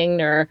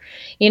something, or,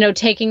 you know,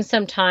 taking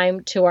some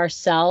time to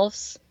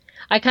ourselves.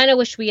 I kind of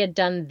wish we had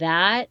done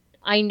that.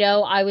 I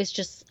know I was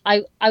just,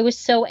 I was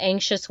so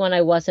anxious when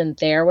I wasn't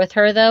there with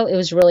her, though. It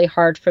was really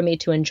hard for me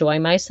to enjoy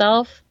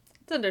myself.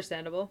 It's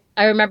understandable.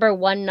 I remember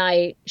one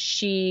night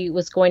she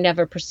was going to have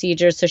a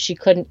procedure, so she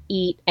couldn't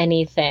eat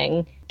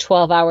anything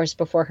 12 hours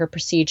before her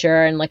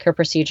procedure. And like her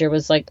procedure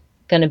was like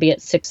going to be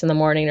at 6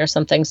 a.m. or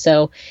something.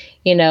 So,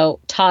 you know,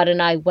 Todd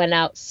and I went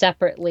out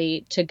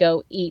separately to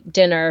go eat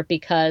dinner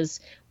because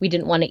we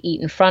didn't want to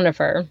eat in front of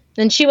her.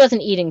 And she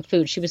wasn't eating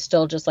food. She was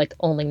still just like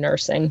only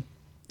nursing.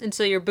 And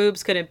so your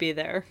boobs couldn't be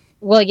there.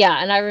 Well,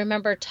 yeah. And I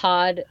remember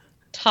Todd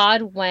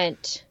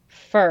went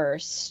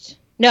first.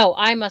 No,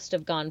 I must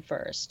have gone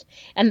first.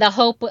 And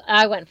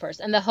I went first.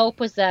 And the hope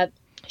was that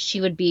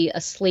she would be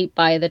asleep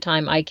by the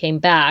time I came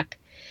back.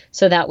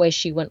 So that way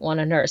she wouldn't want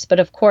to nurse. But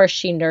of course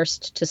she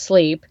nursed to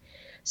sleep.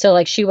 So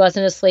like she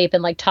wasn't asleep,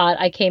 and like Todd,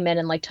 I came in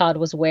and like Todd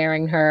was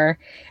wearing her,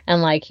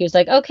 and like he was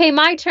like, okay,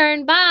 my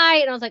turn, bye.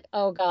 And I was like,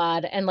 oh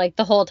God. And like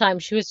the whole time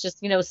she was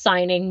just, you know,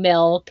 signing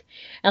milk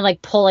and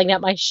like pulling at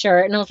my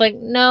shirt. And I was like,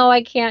 no,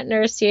 I can't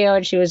nurse you.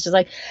 And she was just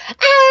like,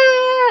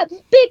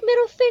 big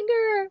middle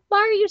finger. Why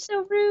are you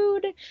so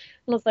rude? And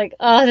I was like,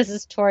 oh, this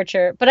is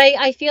torture. But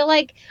I feel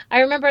like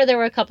I remember there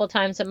were a couple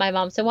times that my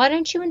mom said, why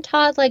don't you and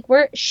Todd, like,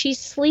 she's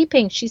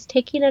sleeping. She's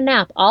taking a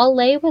nap. I'll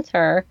lay with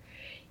her.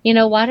 You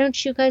know, why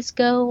don't you guys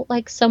go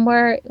like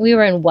somewhere? We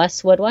were in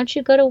Westwood. Why don't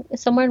you go to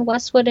somewhere in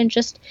Westwood and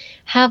just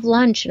have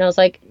lunch? And I was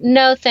like,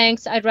 no,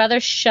 thanks. I'd rather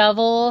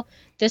shovel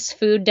this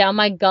food down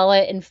my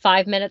gullet in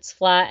 5 minutes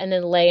flat and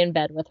then lay in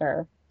bed with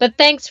her. But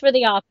thanks for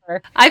the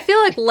offer. I feel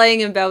like laying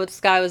in bed with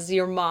Sky was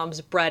your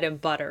mom's bread and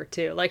butter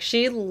too. Like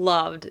she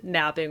loved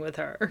napping with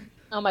her.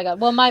 Oh my God.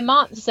 Well, my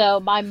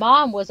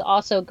mom was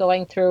also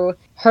going through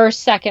her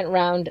second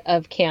round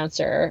of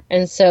cancer.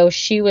 And so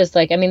she was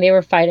like, I mean, they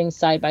were fighting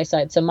side by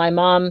side. So my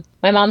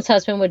mom's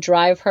husband would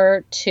drive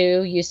her to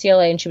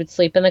UCLA and she would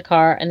sleep in the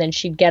car. And then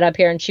she'd get up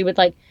here and she would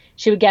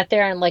get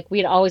there and like,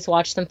 we'd always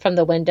watch them from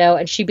the window.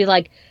 And she'd be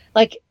like,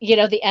 you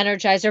know, the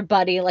Energizer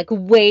Buddy, like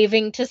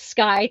waving to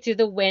Sky through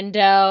the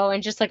window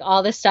and just like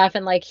all this stuff.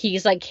 And like,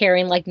 he's like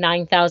carrying like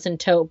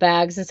 9,000 tote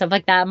bags and stuff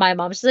like that. My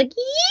mom's just like,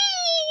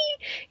 yee!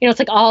 You know, it's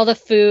like all the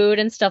food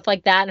and stuff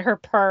like that in her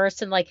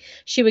purse. And like,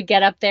 she would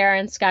get up there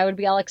and Sky would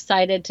be all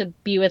excited to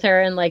be with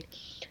her. And like,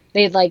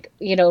 they'd like,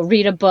 you know,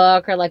 read a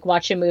book or like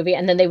watch a movie.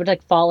 And then they would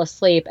like fall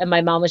asleep. And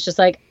my mom was just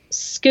like,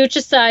 scooch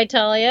aside,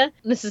 Talia.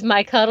 This is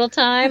my cuddle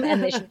time.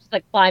 And they should just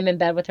like climb in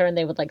bed with her and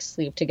they would like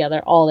sleep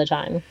together all the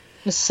time.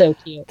 It was so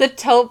cute. The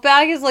tote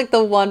bag is like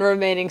the one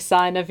remaining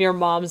sign of your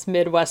mom's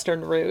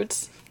Midwestern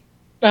roots.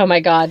 Oh my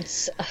God.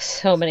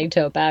 So many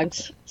tote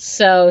bags.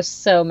 So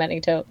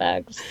many tote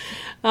bags.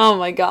 Oh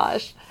my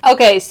gosh.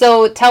 Okay,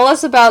 so tell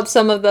us about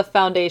some of the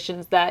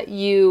foundations that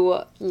you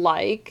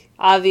like.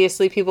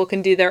 Obviously, people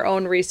can do their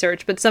own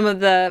research, but some of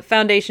the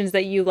foundations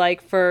that you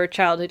like for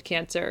childhood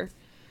cancer.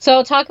 So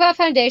I'll talk about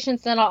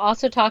foundations, then I'll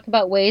also talk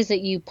about ways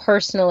that you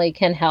personally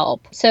can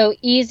help. So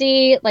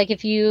easy, like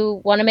if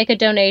you want to make a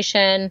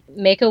donation,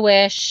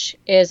 Make-A-Wish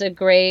is a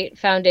great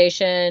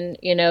foundation.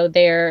 You know,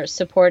 they're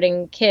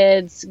supporting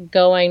kids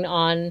going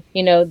on,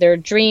 you know, their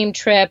dream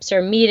trips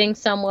or meeting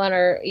someone,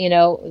 or, you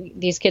know,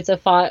 these kids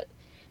have fought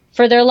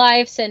for their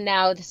lives, and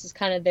now this is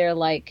kind of their,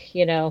 like,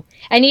 you know,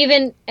 and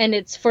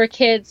it's for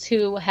kids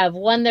who have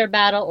won their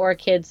battle or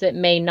kids that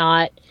may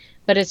not,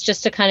 but it's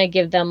just to kind of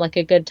give them like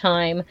a good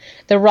time.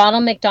 The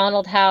Ronald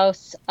McDonald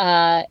House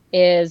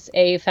is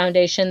a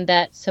foundation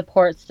that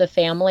supports the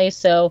family.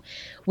 So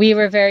we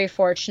were very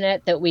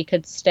fortunate that we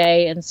could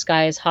stay in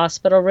Sky's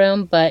hospital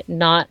room, but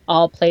not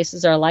all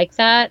places are like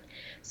that.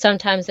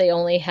 Sometimes they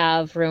only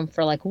have room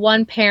for like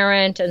one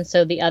parent, and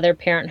so the other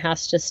parent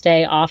has to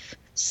stay off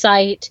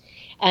site.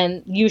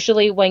 And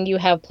usually when you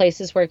have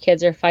places where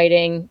kids are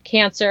fighting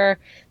cancer,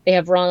 they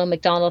have Ronald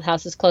McDonald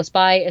houses close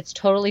by. It's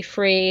totally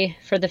free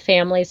for the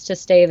families to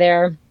stay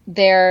there.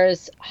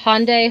 There's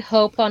Hyundai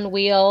Hope on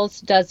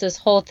Wheels does this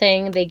whole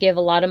thing. They give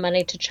a lot of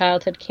money to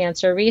childhood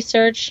cancer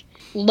research.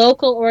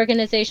 Local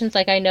organizations,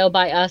 like I know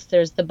by us,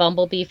 there's the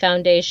Bumblebee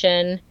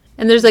Foundation.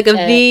 And there's like a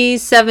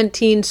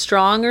V17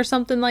 Strong or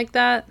something like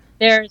that.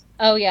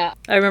 Oh yeah.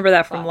 I remember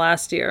that from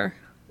last year.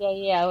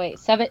 Yeah, wait.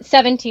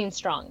 17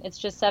 Strong. It's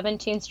just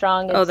 17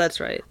 Strong. That's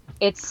right.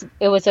 It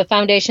was a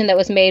foundation that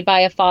was made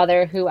by a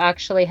father who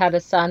actually had a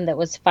son that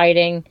was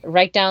fighting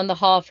right down the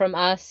hall from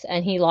us,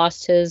 and he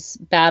lost his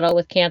battle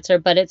with cancer.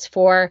 But it's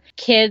for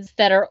kids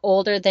that are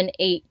older than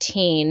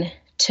 18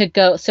 to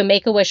go. So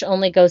Make-A-Wish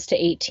only goes to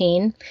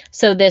 18.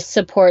 So this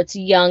supports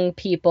young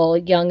people,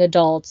 young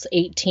adults,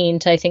 18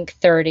 to I think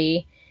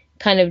 30.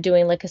 Kind of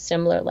doing like a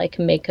similar like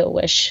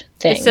Make-A-Wish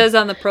thing. It says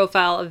on the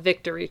profile a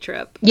victory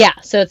trip. Yeah,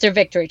 so it's their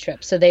victory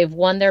trip. So they've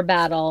won their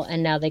battle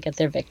and now they get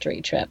their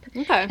victory trip.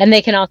 Okay. And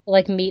they can also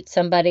like meet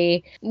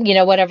somebody, you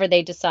know, whatever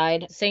they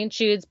decide. St.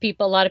 Jude's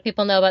a lot of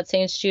people know about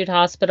St. Jude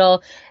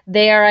Hospital.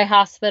 They are a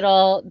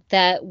hospital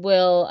that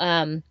will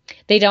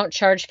they don't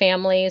charge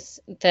families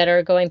that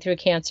are going through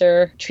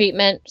cancer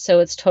treatment, so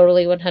it's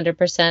totally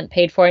 100%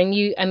 paid for. And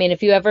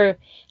if you ever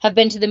have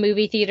been to the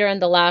movie theater in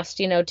the last,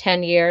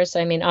 10 years,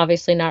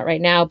 obviously not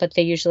right now, but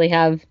they usually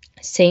have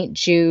St.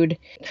 Jude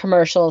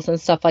commercials and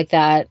stuff like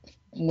that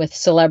with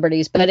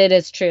celebrities. But it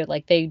is true,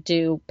 like they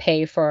do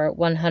pay for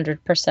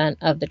 100%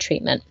 of the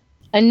treatment.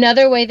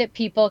 Another way that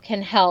people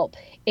can help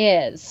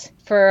is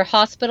for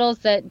hospitals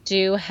that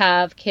do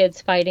have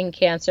kids fighting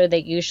cancer. They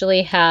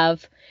usually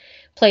have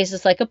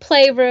places like a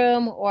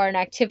playroom or an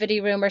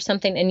activity room or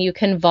something, and you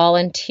can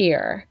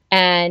volunteer.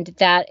 And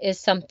that is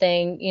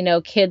something,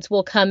 kids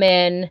will come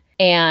in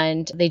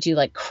and they do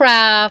like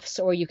crafts,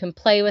 or you can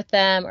play with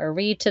them or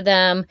read to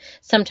them.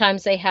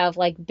 Sometimes they have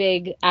like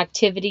big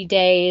activity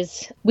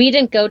days. We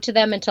didn't go to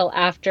them until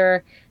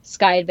after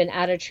Sky had been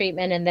out of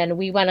treatment, and then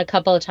we went a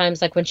couple of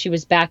times like when she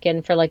was back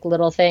in for like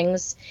little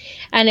things.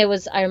 And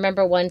I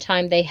remember one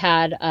time they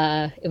had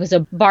it was a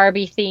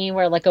Barbie theme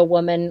where like a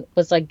woman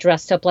was like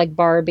dressed up like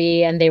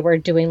Barbie, and they were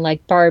doing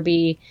like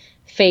Barbie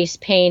face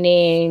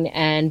painting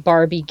and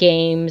Barbie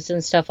games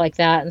and stuff like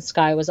that, and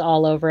Sky was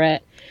all over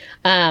it.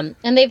 And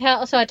they've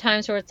also had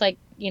times where it's like,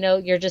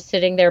 you're just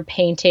sitting there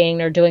painting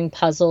or doing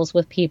puzzles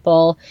with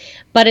people,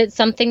 but it's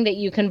something that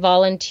you can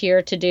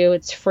volunteer to do.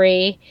 It's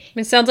free.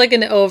 It sounds like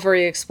an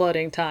ovary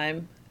exploding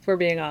time, if we're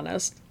being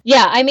honest.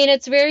 Yeah,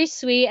 it's very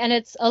sweet, and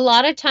it's a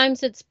lot of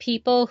times it's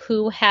people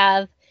who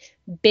have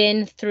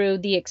been through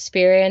the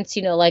experience.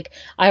 Like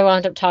I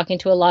wound up talking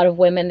to a lot of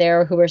women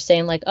there who were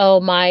saying like, oh,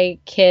 my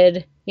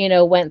kid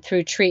went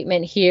through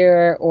treatment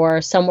here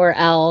or somewhere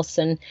else,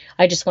 and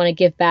I just want to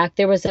give back.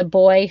 There was a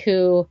boy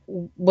who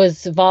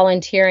was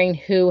volunteering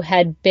who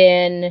had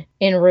been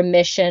in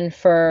remission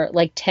for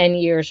like 10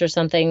 years or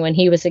something. When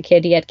he was a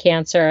kid, he had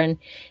cancer, and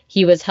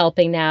he was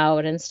helping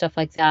out and stuff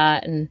like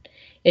that. And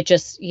it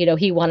just,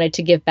 he wanted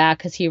to give back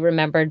because he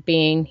remembered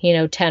being,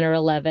 10 or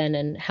 11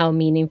 and how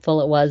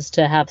meaningful it was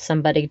to have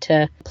somebody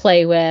to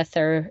play with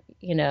or,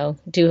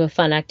 do a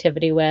fun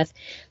activity with.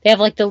 They have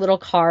like the little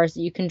cars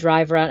that you can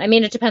drive around.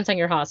 It depends on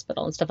your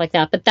hospital and stuff like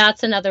that, but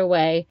that's another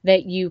way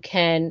that you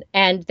can,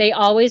 and they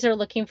always are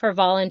looking for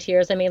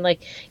volunteers.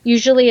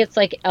 Usually it's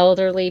like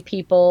elderly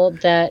people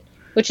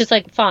which is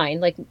like fine,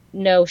 like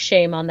no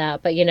shame on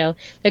that, but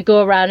that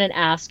go around and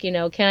ask,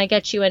 can I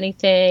get you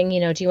anything?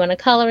 Do you want a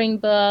coloring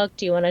book?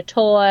 Do you want a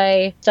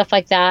toy? Stuff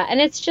like that.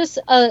 And it's just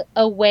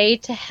a way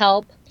to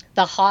help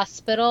the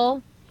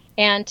hospital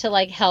and to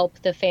like help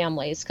the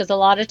families. Because a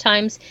lot of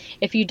times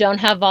if you don't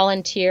have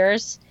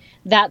volunteers,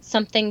 that's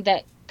something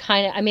that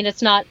kind of,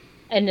 it's not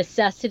a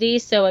necessity,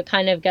 so it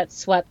kind of gets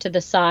swept to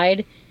the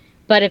side.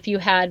 But if you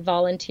had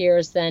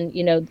volunteers, then,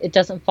 it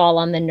doesn't fall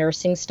on the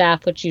nursing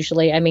staff, which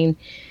usually,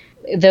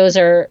 those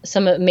are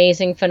some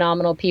amazing,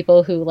 phenomenal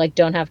people who like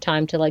don't have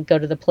time to like go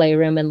to the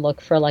playroom and look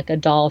for like a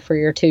doll for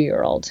your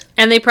 2-year-old.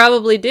 And they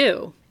probably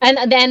do.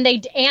 And then they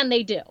do. And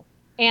they do,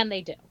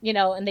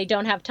 and they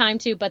don't have time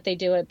to, but they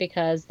do it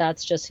because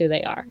that's just who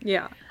they are.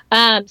 Yeah.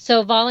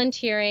 So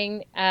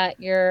volunteering at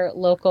your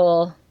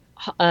local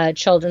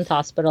children's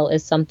hospital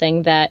is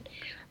something that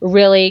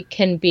really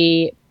can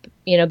be,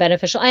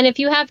 beneficial. And if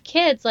you have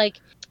kids, like,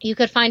 you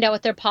could find out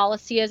what their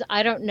policy is.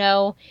 I don't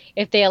know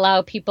if they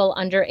allow people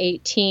under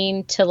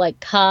 18 to like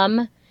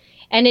come.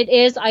 And it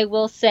is, I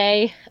will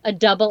say, a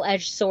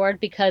double-edged sword,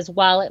 because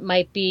while it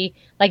might be,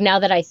 like, now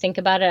that I think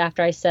about it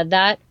after I said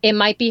that, it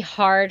might be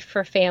hard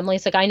for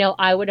families. Like, I know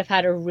I would have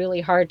had a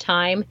really hard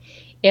time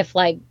if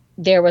like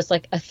there was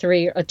like a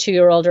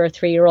 2-year-old or a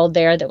 3-year-old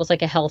there that was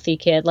like a healthy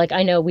kid. Like,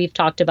 I know we've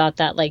talked about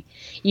that. Like,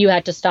 you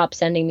had to stop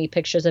sending me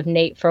pictures of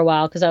Nate for a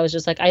while because I was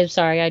just like, I'm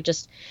sorry,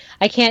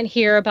 I can't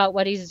hear about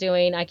what he's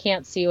doing. I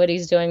can't see what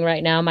he's doing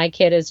right now. My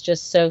kid is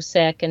just so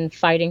sick and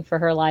fighting for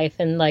her life.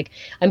 And like,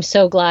 I'm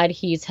so glad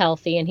he's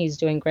healthy and he's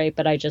doing great,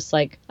 but I just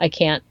like, I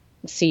can't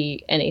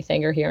see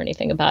anything or hear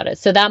anything about it.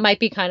 So that might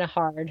be kind of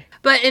hard.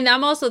 And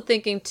I'm also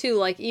thinking too,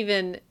 like,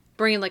 even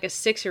bringing like a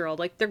 6-year-old,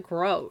 like, they're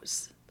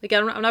gross. Like,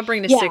 I'm not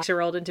bringing a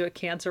 6-year-old into a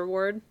cancer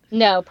ward.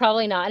 No,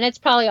 probably not. And it's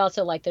probably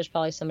also like there's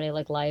probably so many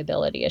like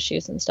liability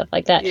issues and stuff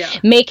like that. Yeah.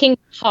 Making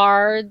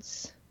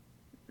cards,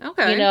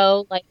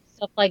 okay, like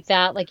stuff like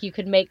that. Like, you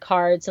could make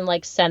cards and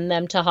like send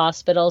them to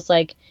hospitals.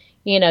 Like,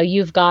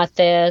 you've got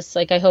this.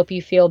 Like, I hope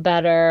you feel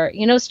better.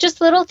 It's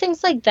just little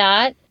things like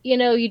that.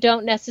 You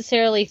don't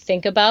necessarily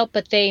think about,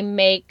 but they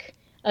make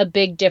a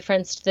big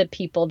difference to the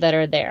people that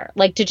are there.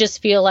 Like, to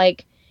just feel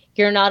like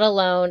you're not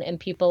alone and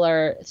people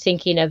are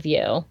thinking of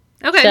you.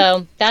 Okay.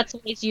 So that's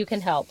ways you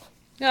can help.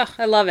 Yeah,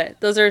 I love it.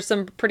 Those are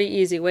some pretty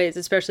easy ways,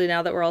 especially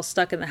now that we're all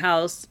stuck in the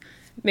house.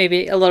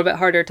 Maybe a little bit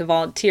harder to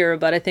volunteer,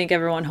 but I think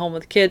everyone home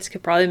with kids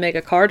could probably make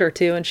a card or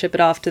two and ship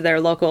it off to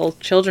their local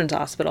children's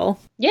hospital.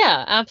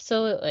 Yeah,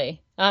 absolutely.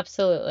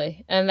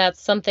 Absolutely. And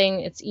that's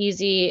something, it's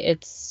easy,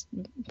 it's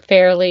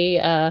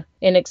fairly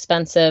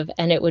inexpensive,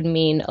 and it would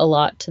mean a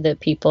lot to the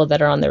people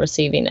that are on the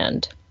receiving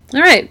end. All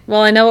right.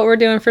 Well, I know what we're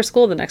doing for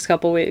school the next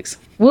couple weeks.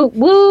 Woo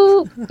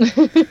woo!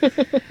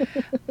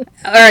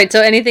 All right.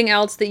 So anything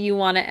else that you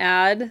want to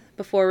add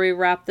before we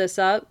wrap this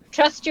up?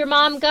 Trust your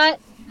mom gut.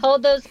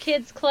 Hold those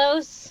kids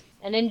close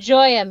and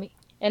enjoy them.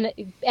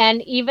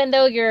 And even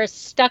though you're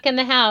stuck in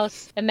the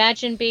house,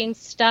 imagine being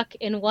stuck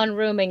in one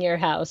room in your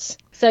house.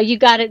 So you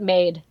got it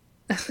made.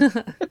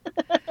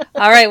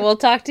 All right. We'll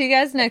talk to you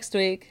guys next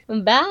week.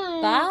 Bye.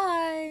 Bye.